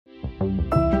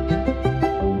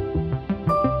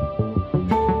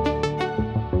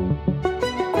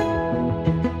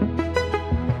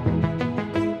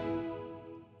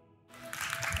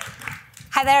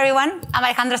Hi there, everyone. I'm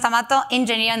Alejandra Stamato,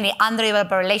 engineer on the Android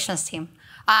Developer Relations team.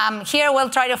 Here we'll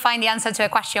try to find the answer to a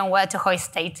question where to hoist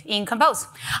state in Compose.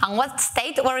 And what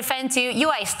state we're referring to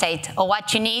UI state, or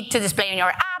what you need to display in your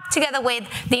app together with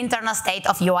the internal state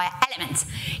of UI elements.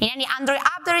 In any Android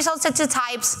app, there is also two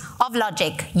types of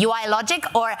logic: UI logic,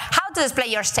 or how to display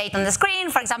your state on the screen,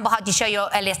 for example, how to show you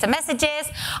a list of messages,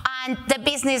 and the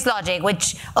business logic,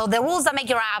 which are the rules that make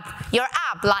your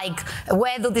app, like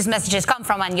where do these messages come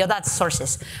from and your data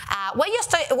sources. Where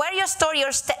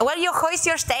you hoist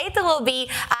your state will be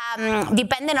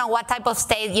depending on what type of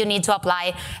state you need to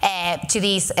apply to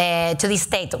this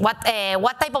state. What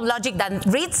type of logic that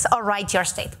reads or writes your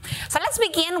state. So let's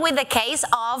begin with the case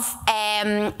of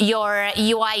your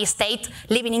UI state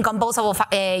living in composable.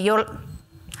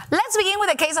 Let's begin with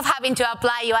the case of having to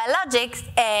apply UI logic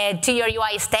to your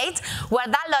UI state, where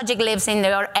that logic lives in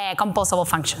your composable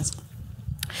functions.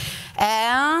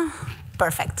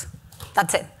 Perfect.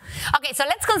 That's it. Okay, so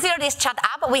let's consider this chat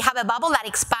app. We have a bubble that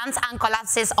expands and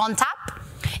collapses on tap.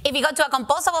 If you go to a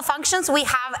composable functions, we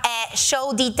have a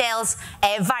show details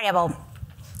variable.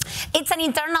 It's an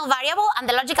internal variable, and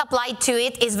the logic applied to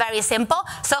it is very simple.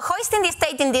 So hoisting the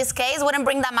state in this case wouldn't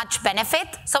bring that much benefit.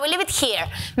 So we leave it here,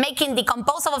 making the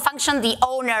composable function the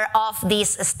owner of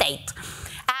this state.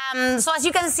 So as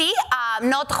you can see,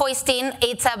 not hoisting,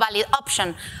 it's a valid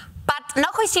option. But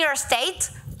not hoisting your state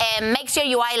makes your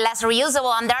UI less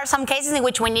reusable, and there are some cases in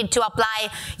which we need to apply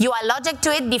UI logic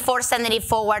to it before sending it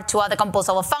forward to other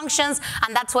composable functions,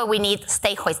 and that's where we need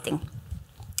state hoisting.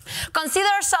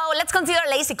 Let's consider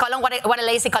lazy column, what a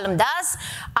lazy column does.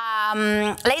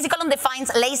 Lazy column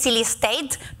defines lazily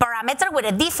state parameter with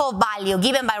a default value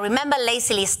given by remember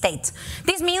lazily state.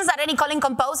 This means that any calling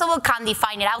composable can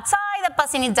define it outside and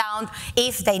passing it down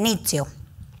if they need to.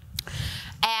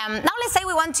 Now let's say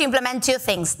we want to implement two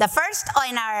things. The first,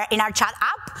 in our chat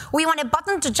app, we want a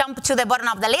button to jump to the bottom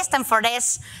of the list, and for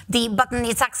this, the button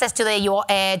needs access to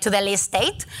the list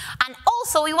state. And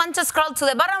also, we want to scroll to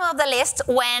the bottom of the list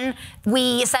when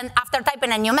we send after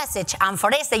typing a new message, and for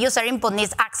this, the user input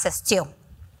needs access too.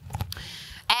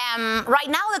 Right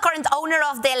now, the current owner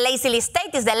of the lazily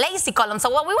state is the lazy column. So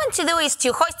what we want to do is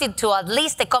to hoist it to at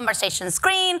least the conversation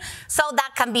screen, so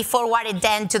that can be forwarded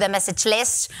then to the message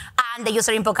list, and the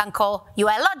user input can call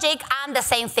UI logic, and the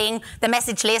same thing, the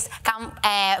message list can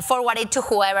forward it to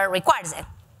whoever requires it.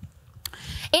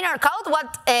 In our code,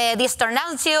 what this turns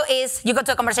out to is you go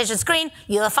to a conversation screen,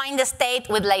 you define the state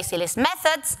with lazy list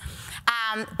methods,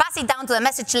 pass it down to the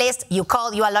message list, you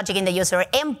call UI logic in the user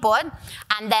input,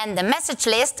 and then the message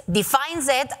list defines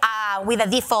it with a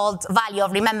default value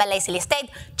of remember lazy list state,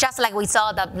 just like we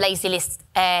saw that lazy list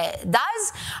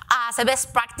does, as a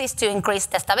best practice to increase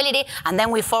testability, and then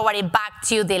we forward it back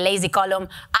to the lazy column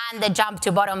and the jump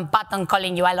to bottom button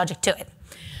calling UI logic to it.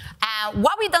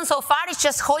 What we've done so far is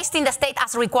just hoisting the state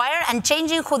as required and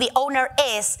changing who the owner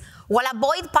is, while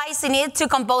avoid passing it to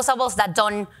composables that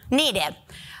don't need it.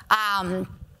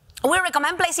 We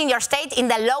recommend placing your state in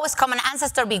the lowest common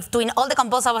ancestor between all the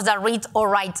composables that read or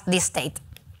write this state.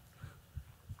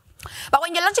 But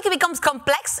when your logic becomes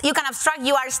complex, you can abstract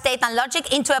your state and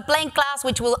logic into a plain class,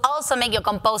 which will also make your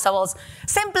composables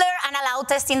simpler and allow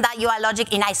testing that UI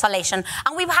logic in isolation.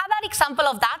 And we've had that example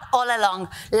of that all along.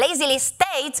 Lazily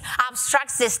state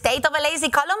abstracts the state of a lazy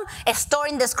column,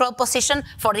 storing the scroll position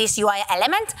for this UI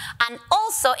element, and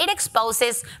also it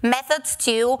exposes methods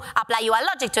to apply UI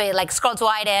logic to it, like scroll to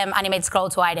item, animate scroll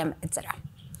to item, etc.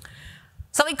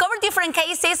 So we covered different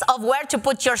cases of where to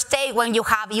put your state when you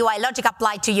have UI logic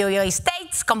applied to your UI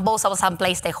states, composables, and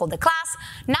play stakeholder class.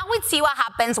 Now let's see what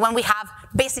happens when we have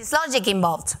business logic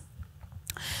involved.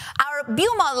 Our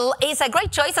ViewModel is a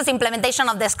great choice as implementation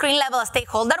of the screen level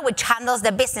stakeholder, which handles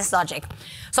the business logic.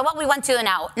 So what we want to do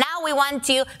now? Now we want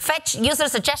to fetch user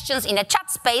suggestions in a chat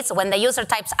space when the user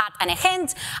types at and a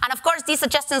hint. And of course, these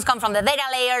suggestions come from the data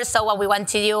layer. So what we want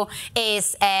to do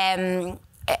is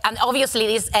and obviously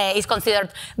this is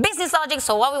considered business logic,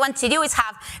 so what we want to do is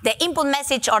have the input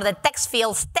message or the text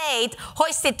field state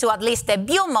hoisted to at least the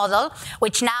ViewModel,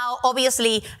 which now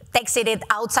obviously takes it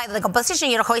outside of the composition.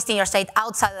 You're hoisting your state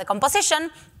outside of the composition.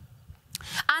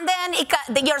 And then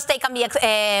your state can be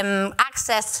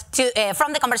accessed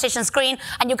from the conversation screen,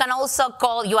 and you can also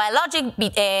call UI logic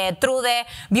through the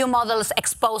ViewModel's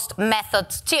exposed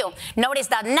methods too. Notice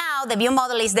that now the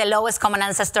ViewModel is the lowest common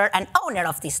ancestor and owner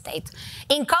of this state.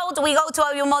 In code, we go to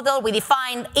a ViewModel, we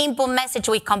define input message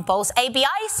with Compose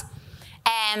APIs,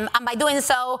 and by doing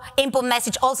so, input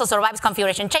message also survives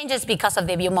configuration changes because of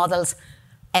the ViewModel's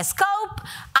scope.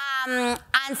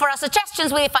 And for our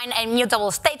suggestions, we define a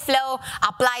mutable state flow,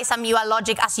 apply some UI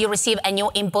logic as you receive a new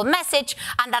input message,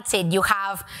 and that's it. You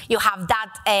have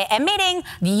that emitting,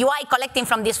 the UI collecting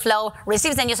from this flow,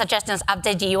 receives the new suggestions,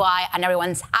 update the UI, and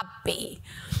everyone's happy.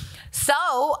 So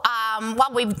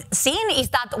what we've seen is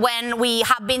that when we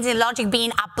have business logic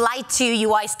being applied to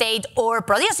UI state or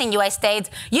producing UI state,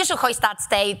 you should hoist that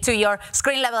state to your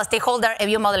screen level stakeholder, a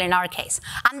ViewModel in our case.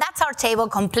 And that's our table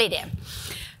completed.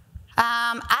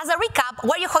 As a recap,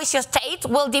 where you hoist your state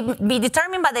will be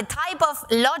determined by the type of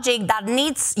logic that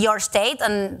needs your state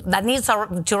and that needs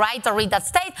to write or read that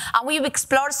state. And we've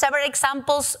explored several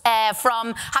examples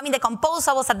from having the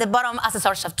composables at the bottom as a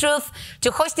source of truth,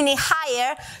 to hoisting it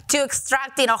higher, to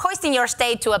extracting or hoisting your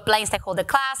state to a plain stakeholder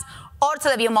class, or to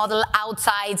the ViewModel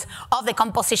outside of the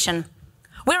composition.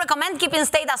 We recommend keeping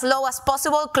state as low as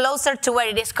possible, closer to where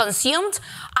it is consumed,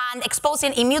 and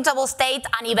exposing immutable state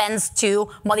and events to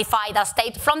modify that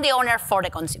state from the owner for the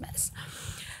consumers.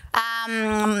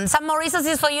 Some more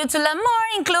resources for you to learn more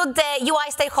include the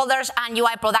UI stakeholders and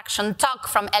UI production talk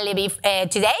from LEB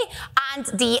today, and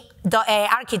the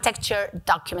architecture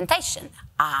documentation.